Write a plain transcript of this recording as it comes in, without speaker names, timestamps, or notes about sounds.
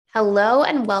Hello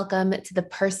and welcome to the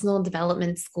Personal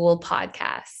Development School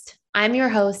podcast. I'm your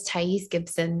host, Thais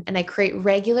Gibson, and I create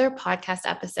regular podcast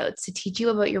episodes to teach you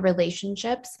about your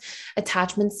relationships,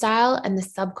 attachment style, and the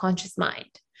subconscious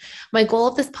mind. My goal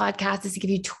of this podcast is to give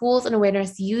you tools and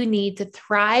awareness you need to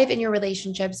thrive in your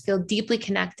relationships, feel deeply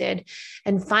connected,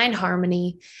 and find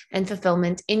harmony and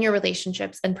fulfillment in your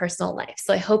relationships and personal life.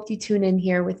 So I hope you tune in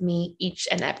here with me each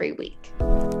and every week.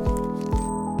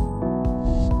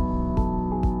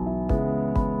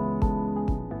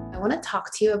 I want to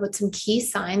talk to you about some key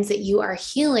signs that you are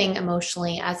healing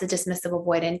emotionally as a dismissive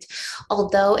avoidant,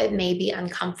 although it may be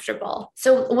uncomfortable.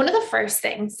 So one of the first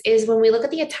things is when we look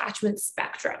at the attachment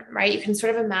spectrum, right? You can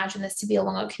sort of imagine this to be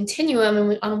along a continuum.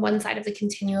 And on one side of the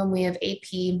continuum, we have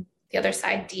AP, the other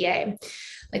side, DA,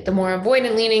 like the more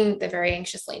avoidant leaning, the very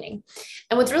anxious leaning.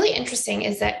 And what's really interesting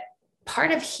is that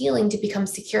part of healing to become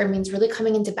secure means really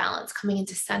coming into balance, coming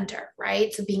into center,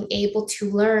 right? So being able to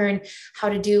learn how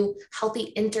to do healthy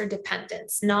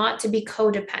interdependence, not to be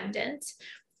codependent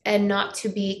and not to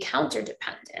be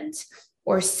counterdependent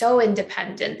or so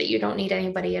independent that you don't need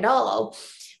anybody at all,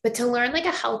 but to learn like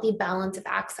a healthy balance of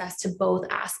access to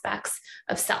both aspects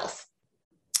of self.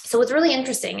 So what's really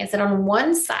interesting is that on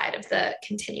one side of the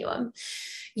continuum,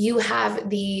 you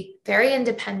have the very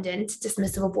independent,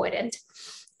 dismissive avoidant.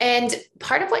 And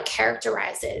part of what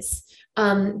characterizes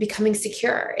becoming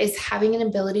secure is having an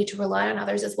ability to rely on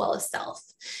others as well as self.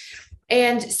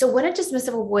 And so when a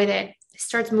dismissive avoidant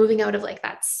starts moving out of like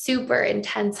that super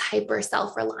intense hyper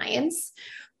self-reliance,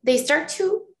 they start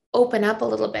to open up a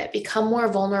little bit, become more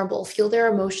vulnerable, feel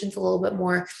their emotions a little bit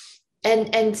more,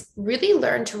 and really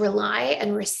learn to rely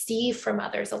and receive from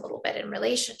others a little bit in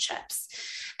relationships.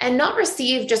 And not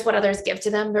receive just what others give to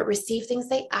them, but receive things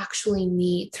they actually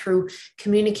need through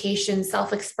communication,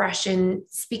 self-expression,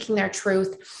 speaking their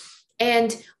truth.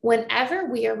 And whenever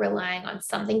we are relying on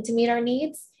something to meet our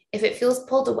needs, if it feels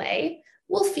pulled away,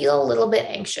 we'll feel a little bit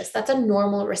anxious. That's a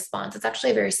normal response. It's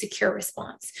actually a very secure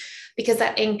response because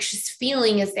that anxious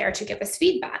feeling is there to give us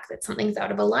feedback that something's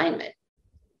out of alignment.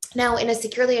 Now, in a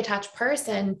securely attached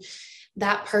person,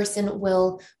 that person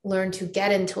will learn to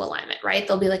get into alignment, right?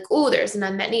 They'll be like, oh, there's an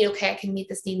unmet need. Okay, I can meet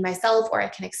this need myself, or I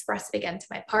can express it again to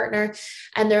my partner.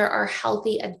 And there are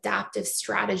healthy adaptive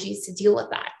strategies to deal with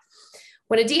that.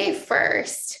 When a DA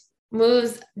first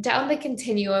moves down the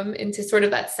continuum into sort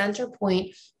of that center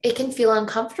point, it can feel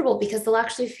uncomfortable because they'll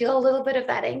actually feel a little bit of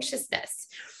that anxiousness.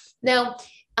 Now,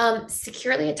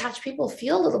 securely attached people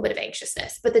feel a little bit of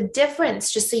anxiousness, but the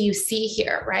difference, just so you see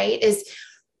here, right, is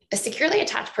a securely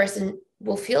attached person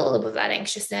will feel a little bit of that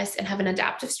anxiousness and have an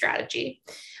adaptive strategy.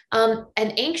 An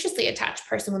anxiously attached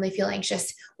person, when they feel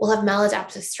anxious, will have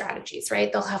maladaptive strategies,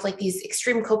 right? They'll have like these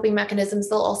extreme coping mechanisms.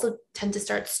 They'll also tend to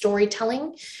start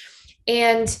storytelling,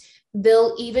 and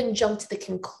they'll even jump to the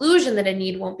conclusion that a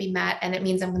need won't be met, and it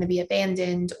means I'm going to be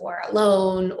abandoned or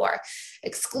alone or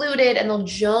excluded, and they'll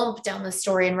jump down the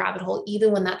story and rabbit hole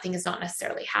even when that thing is not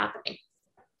necessarily happening.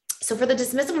 So for the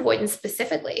dismissive avoidance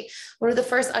specifically, one of the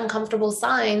first uncomfortable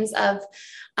signs of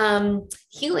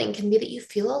healing can be that you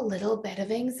feel a little bit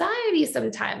of anxiety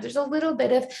sometimes. There's a little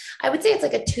bit of, I would say it's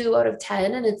like a 2 out of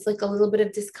 10, and it's like a little bit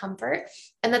of discomfort.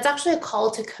 And that's actually a call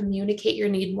to communicate your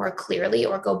need more clearly,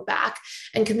 or go back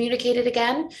and communicate it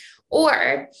again,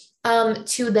 or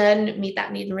to then meet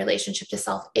that need in relationship to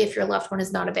self if your loved one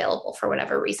is not available for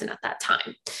whatever reason at that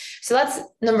time. So that's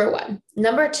number one.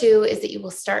 Number two is that you will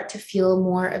start to feel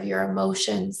more of your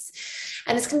emotions.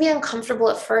 And it's going to be uncomfortable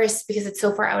at first because it's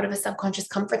so far out of a subconscious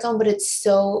comfort zone, but it's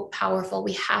so powerful.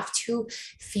 We have to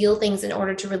feel things in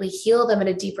order to really heal them at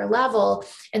a deeper level.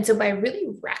 And so by really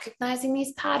recognizing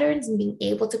these patterns and being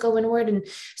able to go inward and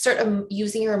start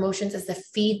using your emotions as the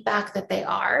feedback that they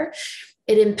are,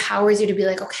 it empowers you to be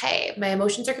like, okay, my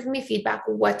emotions are giving me feedback.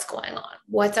 What's going on?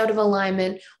 What's out of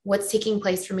alignment? What's taking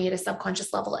place for me at a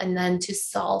subconscious level? And then to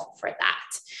solve for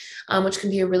that, which can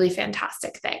be a really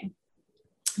fantastic thing.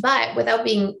 But without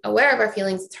being aware of our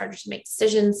feelings, it's harder to make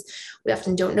decisions. We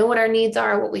often don't know what our needs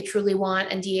are, what we truly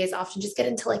want. And DAs often just get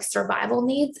into like survival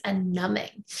needs and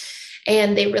numbing.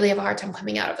 And they really have a hard time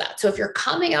coming out of that. So if you're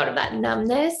coming out of that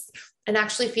numbness and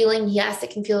actually feeling, yes, it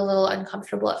can feel a little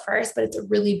uncomfortable at first, but it's a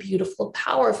really beautiful,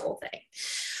 powerful thing.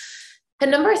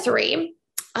 And number three,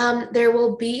 there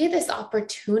will be this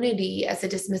opportunity as a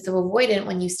dismissive avoidant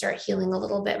when you start healing a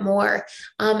little bit more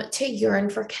to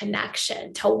yearn for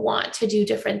connection, to want to do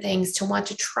different things, to want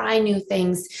to try new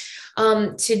things,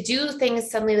 to do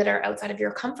things suddenly that are outside of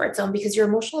your comfort zone because your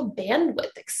emotional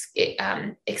bandwidth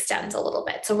extends a little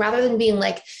bit. So rather than being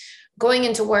like going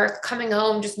into work, coming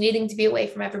home, just needing to be away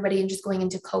from everybody and just going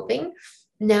into coping,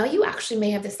 now you actually may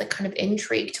have this like kind of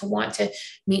intrigue to want to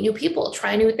meet new people,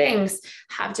 try new things,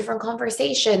 have different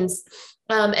conversations.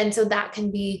 And so that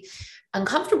can be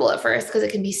uncomfortable at first because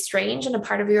it can be strange and a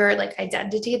part of your like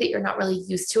identity that you're not really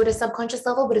used to at a subconscious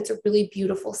level, but it's a really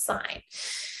beautiful sign.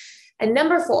 And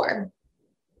number 4,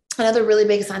 another really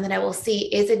big sign that I will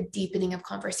see is a deepening of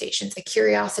conversations, a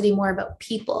curiosity more about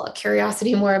people, a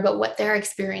curiosity more about what they're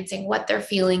experiencing, what they're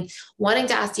feeling, wanting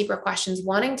to ask deeper questions,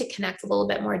 wanting to connect a little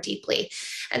bit more deeply.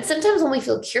 And sometimes when we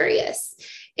feel curious,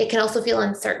 it can also feel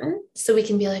uncertain. So we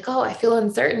can be like, oh, I feel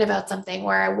uncertain about something,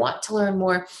 or I want to learn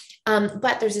more.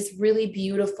 But there's this really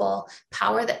beautiful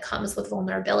power that comes with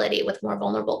vulnerability, with more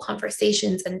vulnerable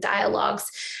conversations and dialogues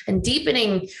and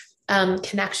deepening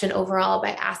connection overall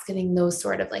by asking those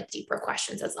sort of like deeper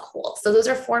questions as a whole. So those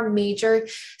are 4 major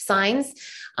signs.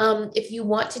 If you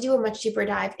want to do a much deeper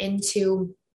dive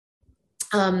into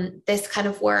this kind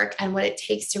of work and what it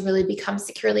takes to really become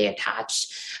securely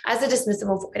attached as a dismissive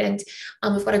avoidant,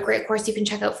 we've got a great course you can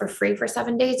check out for free for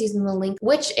 7 days using the link,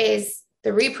 which is the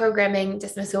Reprogramming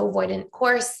Dismissive Avoidant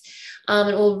course.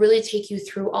 It will really take you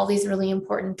through all these really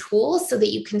important tools so that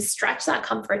you can stretch that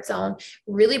comfort zone,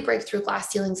 really break through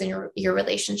glass ceilings in your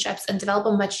relationships, and develop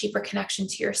a much deeper connection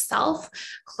to yourself,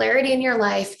 clarity in your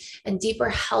life, and deeper,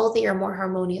 healthier, more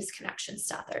harmonious connections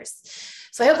to others.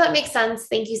 So I hope that makes sense.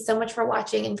 Thank you so much for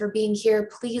watching and for being here.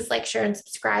 Please like, share, and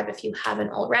subscribe if you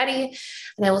haven't already.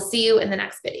 And I will see you in the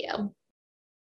next video.